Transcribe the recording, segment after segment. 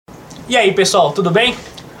E aí pessoal, tudo bem?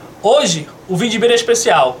 Hoje o vídeo de beira é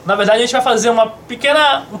especial. Na verdade a gente vai fazer um pequeno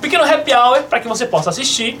happy hour para que você possa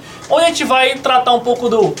assistir, onde a gente vai tratar um pouco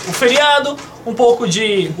do feriado, um pouco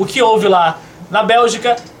de o que houve lá na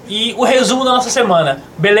Bélgica e o resumo da nossa semana.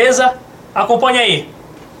 Beleza? Acompanhe aí.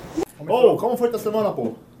 Ô, como foi tua semana,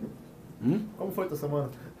 pô? Como foi tua semana?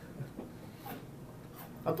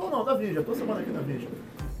 A tua não, da vídeo, a tua semana aqui na vídeo.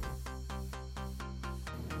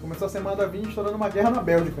 Começou a semana da Vinci estourando uma guerra na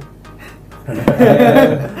Bélgica.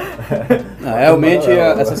 Realmente,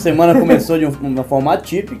 essa semana começou de uma forma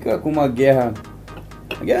atípica, com uma guerra...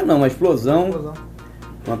 Uma guerra não, uma explosão.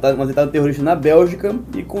 Um atentado terrorista na Bélgica.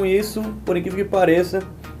 E com isso, por incrível que pareça,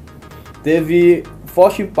 teve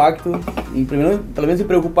forte impacto, pelo menos em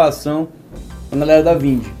preocupação, na galera da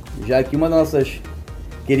Vinci. Já que uma das nossas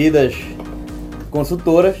queridas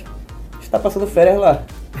consultoras está passando férias lá.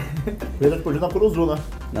 Férias podia na Curuzu, né?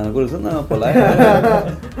 Não, na Curuzu não, por lá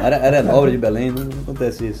era nobre de Belém, não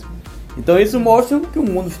acontece isso. Então isso mostra que o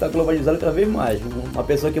mundo está globalizado cada vez mais. Uma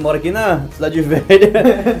pessoa que mora aqui na cidade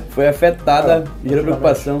velha foi afetada e gerou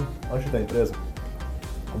preocupação. Antes da empresa,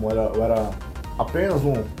 como eu era apenas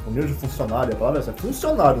um humilde funcionário, a palavra é essa,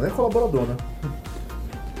 funcionário, nem colaborador, né?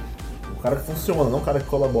 O cara que funciona, não o cara que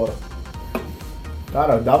colabora.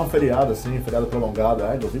 Cara, dava um feriado assim, feriado prolongado,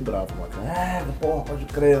 eu vibrava, mano. Porra, pode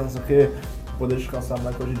crer, não sei o quê. Poder descansar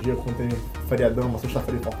mais que hoje em dia, quando tem feriadão, uma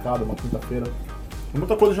sexta-feira enfocada, uma quinta-feira. E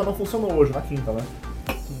muita coisa já não funcionou hoje, na quinta, né?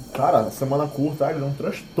 Cara, semana curta, é um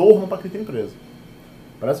transtorno pra quem tem empresa.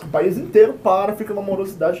 Parece que o país inteiro fica numa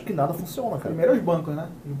morosidade que nada funciona, cara. Primeiro os bancos, né?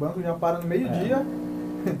 Os bancos já param no meio-dia.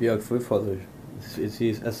 Pior que foi foda hoje.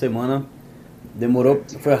 Essa semana demorou,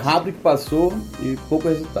 foi rápido que passou e pouco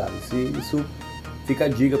resultado. Isso fica a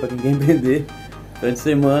dica pra quem quer empreender. Durante a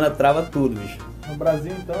semana trava tudo, bicho. No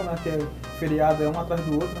Brasil, então, né? Que é feriado é um atrás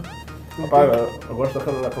do outro. Rapaz, eu gosto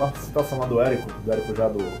daquela citação lá do Érico já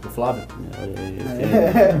do Flávio.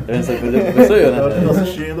 Essa coisa sou eu, né? Eu tô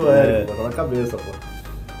assistindo o Érico, tá na cabeça, pô.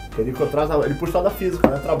 Ele puxa da física,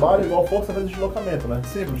 né? Trabalho igual força vezes deslocamento, né?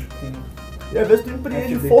 Simples. Sim. E às vezes tu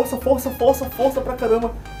empreende força pra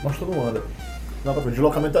caramba, mas tu não anda. Não, pra ver,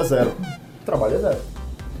 deslocamento é zero. Trabalho é zero.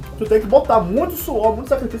 Tu tem que botar muito suor, muito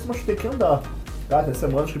sacrifício, mas tu tem que andar. Cara, tem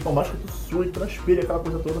semanas que por mais que tu sue, transpire aquela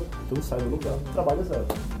coisa toda, tu não sai do lugar. O trabalho é zero.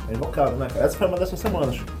 É invocado, né, cara? Essa foi uma dessas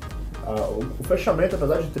semanas. O fechamento,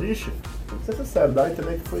 apesar de triste, tem que ser sincero, dá a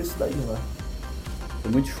entender que foi isso daí, né?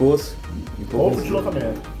 Foi muito esforço. Pouco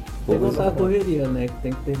deslocamento. Tem que a correria, né? Que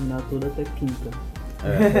tem que terminar tudo até quinta.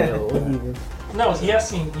 É horrível. Não, e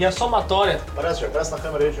assim, e a somatória... Parece na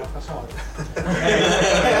câmera aí, já.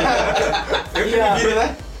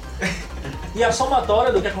 E a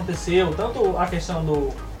somatória do que aconteceu, tanto a questão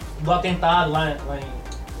do atentado lá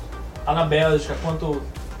na Bélgica, quanto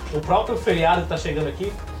o próprio feriado que está chegando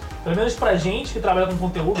aqui, pelo menos pra gente que trabalha com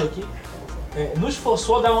conteúdo aqui, nos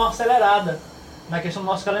forçou a dar uma acelerada na questão do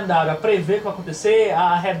nosso calendário, a prever o que vai acontecer,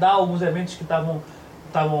 a arredar alguns eventos que estavam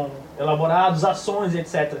elaborados, ações,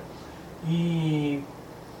 etc. E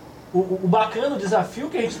o bacana, o desafio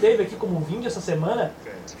que a gente teve aqui como Vinci essa semana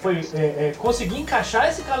foi conseguir encaixar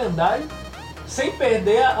esse calendário sem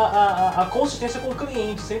perder a consistência com o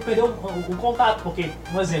cliente, sem perder o contato, porque,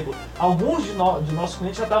 um exemplo, alguns de nossos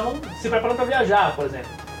clientes já estavam se preparando para viajar, por exemplo.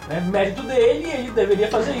 Mérito dele, ele deveria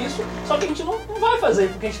fazer isso, só que a gente não vai fazer,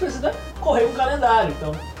 porque a gente precisa correr um calendário.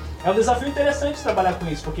 Então, é um desafio interessante trabalhar com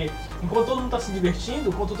isso, porque enquanto todo mundo está se divertindo,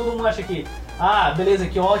 enquanto todo mundo acha que, beleza,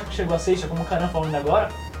 que ótimo que chegou a sexta, como o caramba falando agora,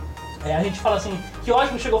 a gente fala assim, que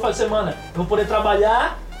ótimo que chegou a fazer semana, eu vou poder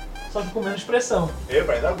trabalhar, só que com menos pressão.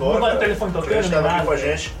 Ainda agora, não vai ter telefone tocando, nem nada. Com a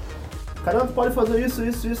gente. Caramba, tu pode fazer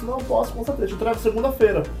isso, não posso, com certeza, eu entrego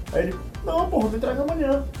segunda-feira. Aí ele, não, porra, tu entrega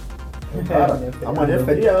amanhã. Cara, amanhã é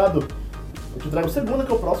feriado. Eu te entrego segunda,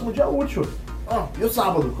 que é o próximo dia útil. E o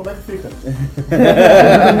sábado, como é que fica?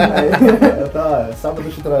 Sábado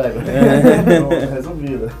eu te entrego.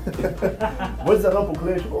 Resolvido. Vou dizer não pro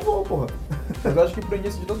cliente? Vou, porra. Mas eu acho que pro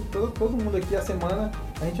início de todo mundo aqui, a semana,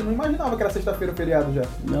 a gente não imaginava que era sexta-feira o feriado já.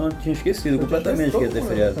 Não, eu tinha esquecido completamente que ia ter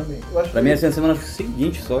feriado. Pra mim ia ser a semana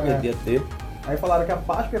seguinte só que ia ter. Aí falaram que a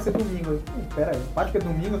Páscoa ia ser domingo. Pera aí, Páscoa é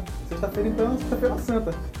domingo, sexta-feira então é sexta-feira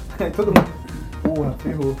santa. Aí todo mundo, porra,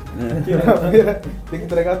 ferrou. Quinta-feira tem que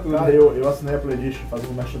entregar tudo. Cara, eu assinei a playlist,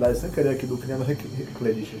 fazendo uma merchandising sem querer aqui do Criando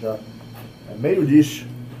Playlist já. Meio list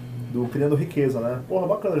do Criando Riqueza, né? Porra,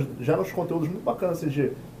 bacana, já nos conteúdos muito bacanas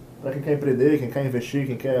assim, pra quem quer empreender, quem quer investir,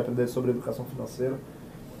 quem quer aprender sobre educação financeira.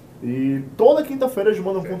 E toda quinta-feira eles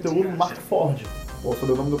mandam um conteúdo no Mark Ford. Pô,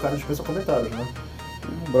 sobre o nome do cara dispensa comentários, né?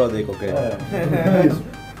 Um brother aí qualquer. Isso.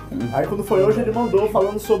 Aí quando foi hoje ele mandou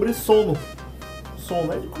falando sobre sono.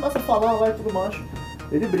 Aí ele começa a falar lá e tudo mais.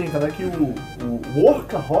 ele brinca, né, que o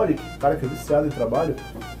workaholic, o cara que é viciado em trabalho,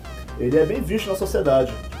 ele é bem visto na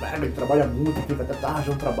sociedade. Tipo, ele trabalha muito, fica até tarde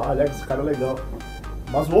no trabalho, esse cara é legal.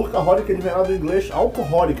 Mas o workaholic, ele vem lá do inglês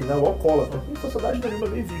alcoholic, né, o alcoólatra. Em sociedade nenhuma é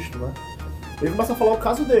bem visto, né. Ele começa a falar o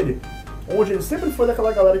caso dele, onde ele sempre foi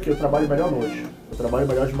daquela galera que eu trabalho melhor à noite, eu trabalho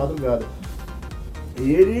melhor de madrugada.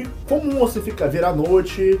 E ele, comum você fica, virar à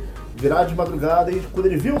noite, virar de madrugada, e quando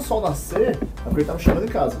ele viu o sol nascer, é porque ele tava chegando em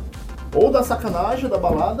casa. Ou da sacanagem, da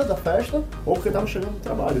balada, da festa, ou porque ele tava chegando no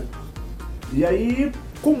trabalho. E aí,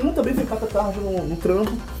 comum também ficar até tarde no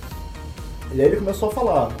trampo. E aí ele começou a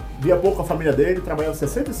falar, via pouco a família dele, trabalhava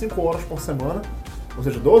 65 horas por semana, ou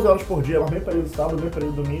seja, 12 horas por dia, mas bem período de sábado, bem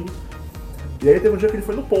período de domingo. E aí teve um dia que ele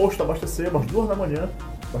foi no posto abastecer, umas 2 da manhã,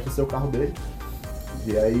 abastecer o carro dele.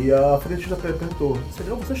 E aí a frentista perguntou,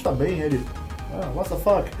 senhor, você está bem? Ele, what the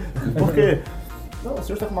fuck? Por quê? Não, o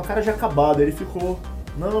senhor está com uma cara de acabado. Ele ficou,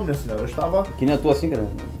 não, minha senhora, eu estava... Que nem a tua assim, cara?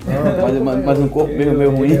 Mas um corpo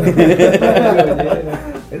meio ruim.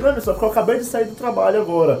 Ele, não, minha senhora, porque eu acabei de sair do trabalho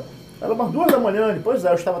agora. Ela, umas 2 da manhã, ele, pois é,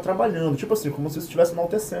 eu estava trabalhando. Tipo assim, como se isso estivesse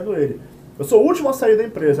enaltecendo ele. Eu sou o último a sair da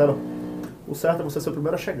empresa. Ela, o certo é você ser o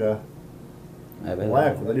primeiro a chegar. É verdade. Não é?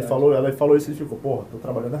 Quando ela falou isso, ele ficou, porra, tô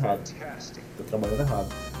trabalhando errado. Tô trabalhando errado.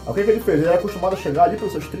 Aí o que ele fez? Ele era acostumado a chegar ali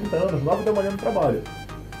pelos seus 30 anos, 9 da manhã no trabalho.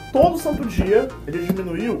 Todo santo dia, ele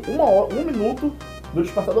diminuiu 1 minuto do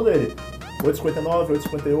despertador dele. 8h59,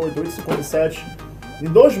 8h58, 8h57. Em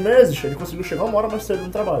 2 meses, ele conseguiu chegar 1 hora mais cedo no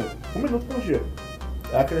trabalho. 1 minuto por dia.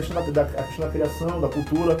 É a questão da criação, da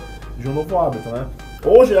cultura de um novo hábito, né?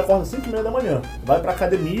 Hoje ele acorda às 5h30 da manhã, vai pra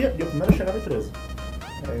academia e é o primeiro a chegar na empresa.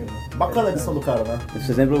 Bacana a edição do cara, né?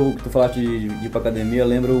 Esse exemplo que tu falaste de ir pra academia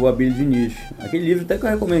lembra o Abílio Diniz. Aquele livro até que eu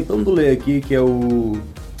recomendo que todo mundo lê aqui, que é o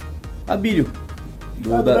Abílio.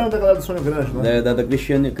 Da galera do Sonho Grande, né? Da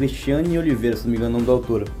Cristiane Oliveira, se não me engano, é o nome da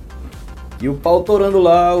autora. E o pau torando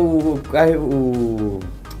lá, qual é o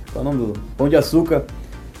nome do Pão de Açúcar,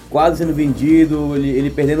 quase sendo vendido, ele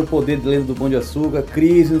perdendo o poder dentro do Pão de Açúcar,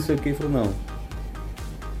 crise, não sei o que. Ele falou, não.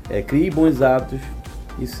 Crie bons hábitos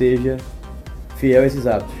e seja fiel a esses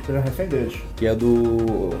hábitos. Seja refém deles. Que é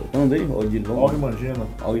do... Qual é o nome dele? Og Mandino.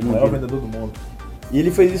 O maior vendedor do mundo. E ele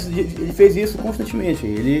fez isso constantemente.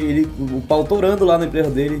 O pau torando lá na empresa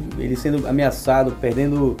dele, ele sendo ameaçado,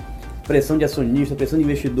 perdendo pressão de acionista, pressão de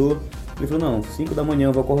investidor. Ele falou, não, 5 da manhã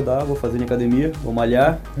eu vou acordar, vou fazer minha academia, vou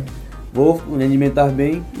malhar, vou me alimentar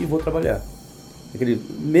bem e vou trabalhar.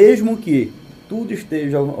 Mesmo que tudo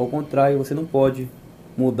esteja ao contrário, você não pode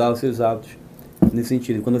mudar os seus hábitos nesse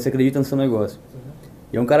sentido, quando você acredita no seu negócio.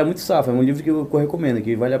 E é um cara muito safo, é um livro que eu recomendo,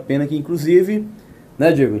 que vale a pena, que inclusive,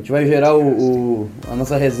 né, Diego, a gente vai gerar a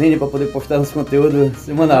nossa resenha para poder postar nosso conteúdo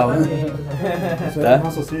semanal. Isso é um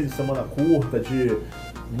raciocínio de semana curta, de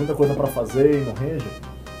muita coisa para fazer e não rende.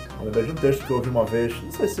 Eu lembrei de um texto que eu ouvi uma vez,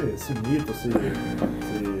 não sei se mito, se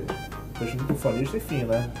texto muito ufanista, enfim,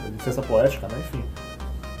 né, licença poética, né, enfim.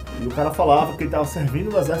 E o cara falava que ele estava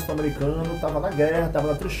servindo no exército americano, estava na guerra, estava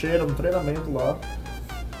na trincheira, no treinamento lá.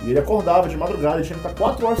 E ele acordava de madrugada, ele tinha que estar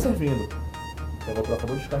 4 horas servindo. O GoPro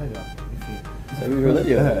acabou de descarregar, enfim. Isso é o jogo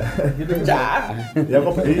ali, Já! E a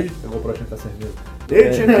GoPro tinha que estar servindo. Ele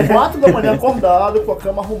tinha que estar 4 da manhã acordado, com a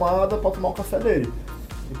cama arrumada para tomar o café dele.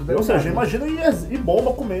 Ou seja, imagina e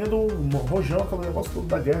bomba comendo um rojão, aquele negócio todo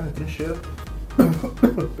da guerra, trincheira.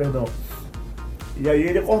 Perdão. E aí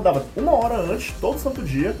ele acordava 1 hora antes, todo santo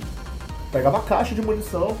dia, pegava a caixa de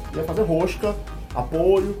munição, ia fazer rosca,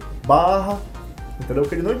 apoio, barra, entendeu?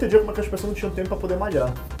 Porque ele não entendia como é que as pessoas não tinham tempo para poder malhar.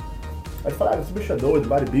 Aí ele falava, esse bicho é doido,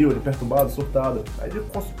 bodybuilder, perturbado, surtado. Aí ele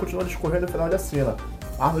continuou discorrendo no final de assina.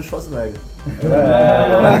 Arnold Schwarzenegger.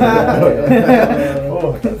 Porra,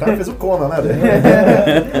 o cara fez o Conan, né, velho?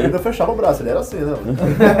 Ele não fechava o braço, ele era assim, né?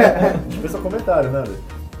 Dispensa comentário, né, velho?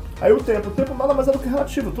 Aí o tempo nada mais é do que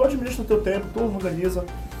relativo. Tu administra o teu tempo, tu organiza.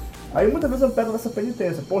 Aí muitas vezes eu me pego nessa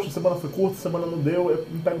penitência. Poxa, a semana foi curta, a semana não deu. Eu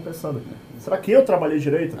me pego pensando, será que eu trabalhei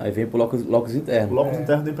direito? Aí vem pro locus interno. O locus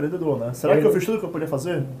interno do empreendedor, né? Será que eu fiz tudo que eu podia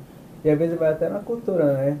fazer? E às vezes vai até na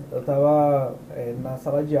cultura, né? Eu tava na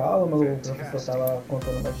sala de aula, meu professor tava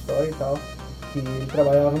contando uma história e tal, que ele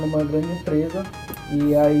trabalhava numa grande empresa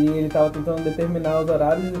e aí ele tava tentando determinar os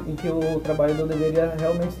horários em que o trabalhador deveria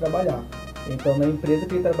realmente trabalhar. Então na empresa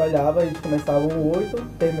que ele trabalhava, eles começavam 8,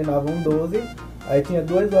 terminavam 12, aí tinha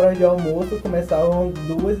 2 horas de almoço, começavam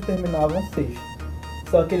 2 e terminavam 6.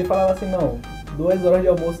 Só que ele falava assim, não, 2 horas de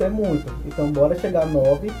almoço é muito, então bora chegar às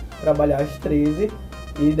 9, trabalhar às 13,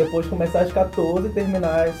 e depois começar às 14 e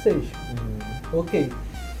terminar às 6. Ok.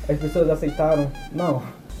 As pessoas aceitaram? Não.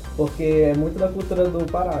 Porque é muito da cultura do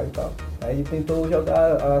Pará e tal. Aí ele tentou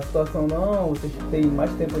jogar a situação, não, vocês têm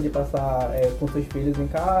mais tempo de passar com seus filhos em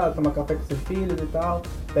casa, tomar café com seus filhos e tal,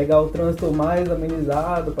 pegar o trânsito mais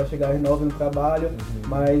amenizado para chegar às 9 no trabalho,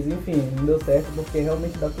 mas enfim, não deu certo porque é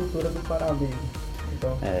realmente da cultura do Pará mesmo.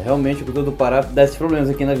 Então... realmente a cultura do Pará dá esses problemas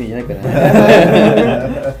aqui na vida, né,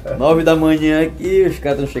 cara? 9 da manhã aqui, os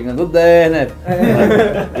caras estão chegando 10, né?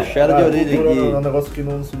 Puxada de orelha aqui. É um negócio que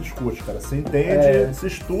não se discute, cara. Se entende, se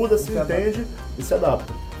estuda, se entende e se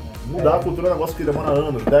adapta. Mudar a cultura é um negócio que demora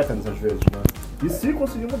anos, décadas às vezes, né? E se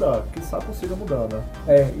conseguir mudar, que sabe consiga mudar,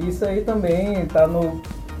 né? Isso aí também tá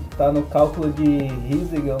no cálculo de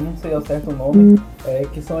Riesig, eu não sei ao certo o nome,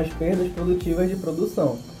 que são as perdas produtivas de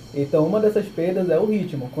produção. Então uma dessas perdas é o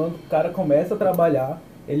ritmo. Quando o cara começa a trabalhar,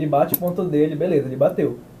 ele bate o ponto dele, beleza, ele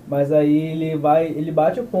bateu. Mas aí ele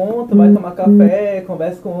bate o ponto, vai tomar café,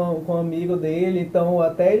 conversa com um amigo dele, então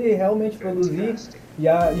até ele realmente produzir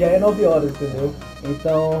já é 9 horas, entendeu?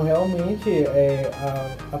 Então realmente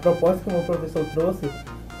a proposta que o meu professor trouxe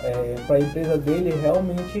para a empresa dele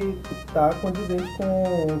realmente está condizente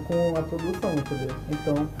com a produção, entendeu?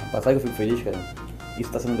 Então... Rapaz, sabe que eu fico feliz, cara? Isso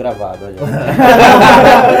está sendo gravado, olha.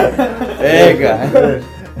 Cara.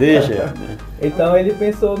 Deixa. Então ele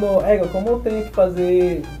pensou como eu tenho que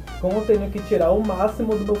fazer, como eu tenho que tirar o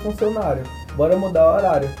máximo do meu funcionário, bora mudar o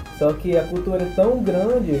horário. Só que a cultura é tão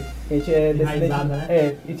grande, a gente é descendente,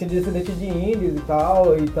 né? a gente é descendente de índios e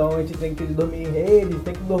tal, então a gente tem que dormir em redes,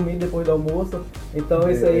 tem que dormir depois do almoço, então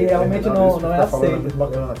isso aí realmente não é aceito. É muito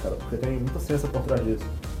bacana, cara, porque tem muita ciência por trás disso.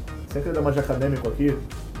 Sem querer dar mais de acadêmico aqui,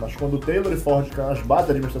 mas quando o Taylor e Ford ficaram nas bases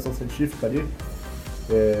da administração científica ali,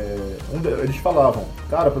 eles falavam,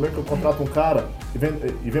 cara, primeiro que eu contrato um cara e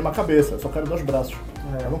vem uma cabeça, eu só quero 2 braços.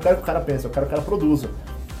 Eu não quero que o cara pense, eu quero que o cara produza.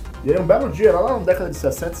 E aí um belo dia, lá na década de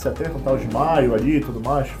 60 e 70, um tal de Maio ali e tudo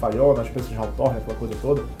mais, Fayol, nas peças de Hawthorne, aquela coisa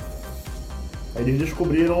toda, aí eles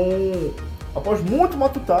descobriram, após muito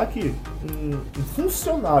matutar, que um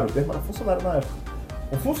funcionário, o termo era funcionário na época,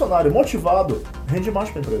 um funcionário motivado rende mais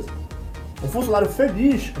para a empresa. Um funcionário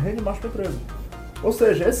feliz rende mais para a empresa. Ou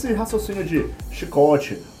seja, esse raciocínio de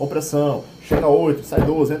chicote, opressão, chega 8, sai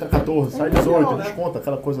 12, entra 14, sai 18, desconta,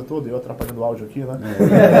 aquela coisa toda, eu atrapalhando o áudio aqui, né?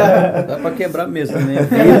 Dá pra quebrar mesmo, né?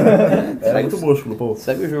 É muito músculo, pô.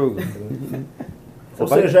 Segue o jogo. Ou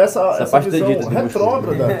seja, essa visão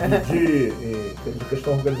retrógrada de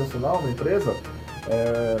questão organizacional na empresa,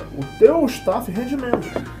 o teu staff rende menos.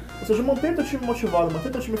 Ou seja, mantém teu time motivado,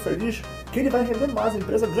 mantém teu time feliz, que ele vai render mais, a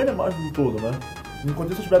empresa ganha mais no todo, né?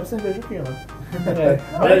 Enquanto isso, a gente bebe cerveja aqui, né?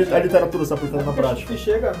 A literatura se aplicando na prática.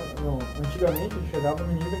 Antigamente, chegava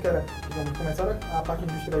no nível que era, digamos, começaram a parte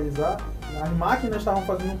de industrializar, as máquinas estavam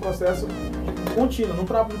fazendo um processo contínuo, não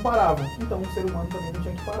paravam. Então, o ser humano também não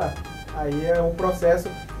tinha que parar. Aí é um processo,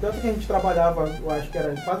 tanto que a gente trabalhava, eu acho que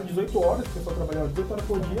era quase 18 horas, o pessoal trabalhava 18 horas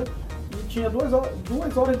por dia, e tinha 2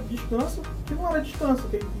 horas de descanso, que não era descanso,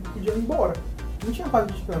 que podia ir embora. Não tinha fase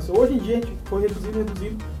de descanso. Hoje em dia a gente foi reduzindo.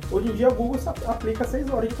 Hoje em dia a Google aplica 6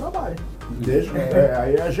 horas de trabalho.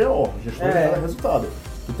 Aí é a GO, gestão de resultado.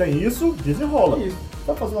 Tu tem isso, desenrola. Isso.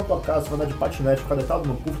 Tá fazendo na tua casa, você vai andar de patinete, ficar deitado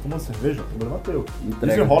no puff tomando cerveja, o problema é teu.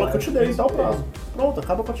 Entrega. Desenrola que eu te dei em tal prazo. Pronto,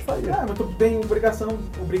 acaba a patifaria. Mas tu tem obrigação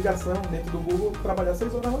dentro do Google trabalhar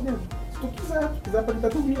 6 horas lá dentro. Se tu quiser pode até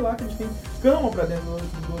dormir lá, que a gente tem cama pra dentro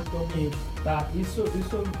do ambiente. Tá, isso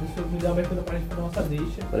me deu uma abertura pra gente fazer nossa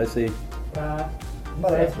deixa. Parece aí. Pra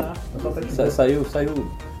Parece. Saiu.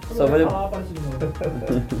 Só vai falar a parte de novo.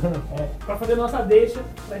 Pra fazer nossa deixa,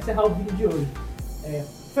 pra encerrar o vídeo de hoje.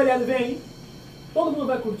 Feriado vem aí, todo mundo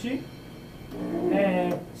vai curtir.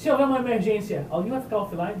 Se houver uma emergência, alguém vai ficar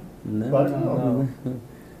offline? Não. Claro que não.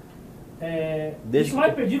 Isso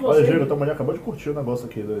vai pedir você. Olha, Diego, tua mulher acabou de curtir o negócio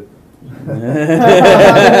aqui.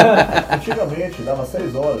 Antigamente, dava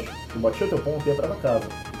 6 horas, tu batia teu ponto e ia pra casa.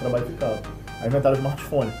 O trabalho ficava. Aí inventaram o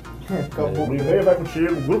smartphone. O e-mail vai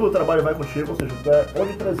contigo, o grupo do trabalho vai contigo, ou seja, tu é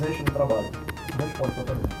onipresente no trabalho. Responde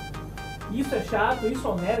totalmente. Isso é chato, isso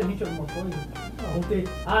onera a gente alguma coisa?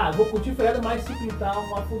 Não. Vou curtir o feriado, mas se pintar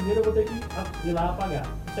uma fogueira eu vou ter que ir lá apagar.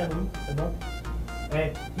 Isso é ruim, é bom?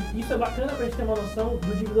 Isso é bacana pra gente ter uma noção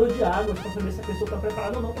do divisor de águas, pra saber se a pessoa está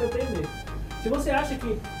preparada ou não para empreender. Se você acha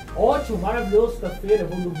que ótimo, maravilhoso, sexta-feira, eu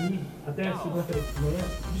vou dormir até segunda-feira de manhã,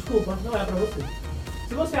 desculpa, não é pra você.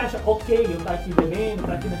 Se você acha ok eu estar aqui bebendo,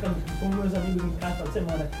 estar aqui com meus amigos em casa toda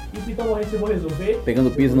semana e pintou morrendo, eu vou resolver.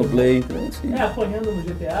 Pegando piso no play, então assim. Apanhando no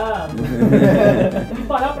GTA. E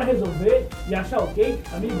parar pra resolver e achar ok,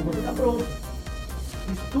 amigo, você tá pronto.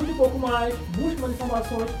 Estude um pouco mais, busque mais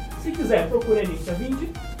informações. Se quiser, procure a Lista 20,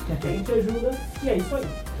 que a gente ajuda, e é isso aí.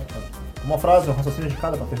 Uma frase, um raciocínio de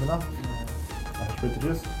cada pra terminar? A respeito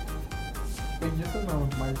disso? Desperdício não,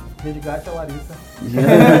 mas resgate a Larissa.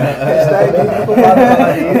 Hashtag culpado da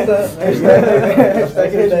Larissa.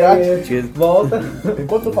 Hashtag resgate. Volta.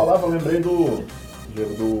 Enquanto eu falava, eu lembrei do.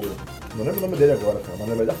 Não lembro o nome dele agora, cara, mas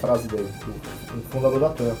lembrei da frase dele, do fundador da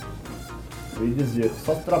TAM. Ele dizia que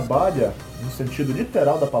só trabalha, no sentido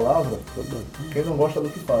literal da palavra, quem não gosta do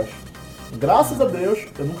que faz. Graças a Deus,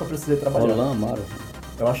 eu nunca precisei trabalhar. Roland Amaro.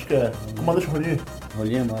 Eu acho que é. Comandante Rolim.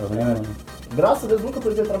 Rolinha Amaro. Graças a Deus, nunca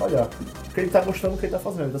precisei trabalhar. Porque ele tá gostando do que ele tá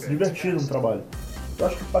fazendo, ele tá se divertindo no trabalho. Eu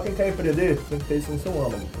acho que pra quem quer empreender, tem que ter isso no seu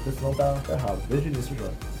âmago, porque senão tá errado. Desde o início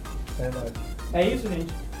já. Verdade. É isso,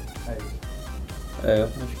 gente. É isso. É,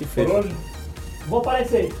 acho que Por fez. hoje, Vou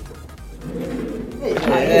aparecer.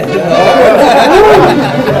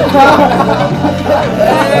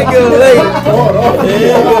 É, que eu leio.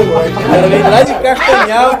 Quero vir lá de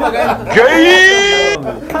Castanhal e pagar.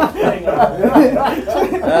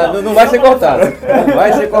 Não vai ser cortado.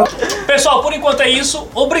 Vai ser cortado. Pessoal, por enquanto é isso.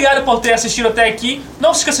 Obrigado por ter assistido até aqui.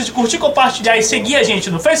 Não se esqueça de curtir, compartilhar e seguir a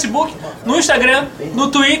gente no Facebook, no Instagram, no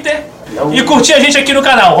Twitter e curtir a gente aqui no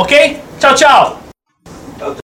canal, ok? Tchau, tchau!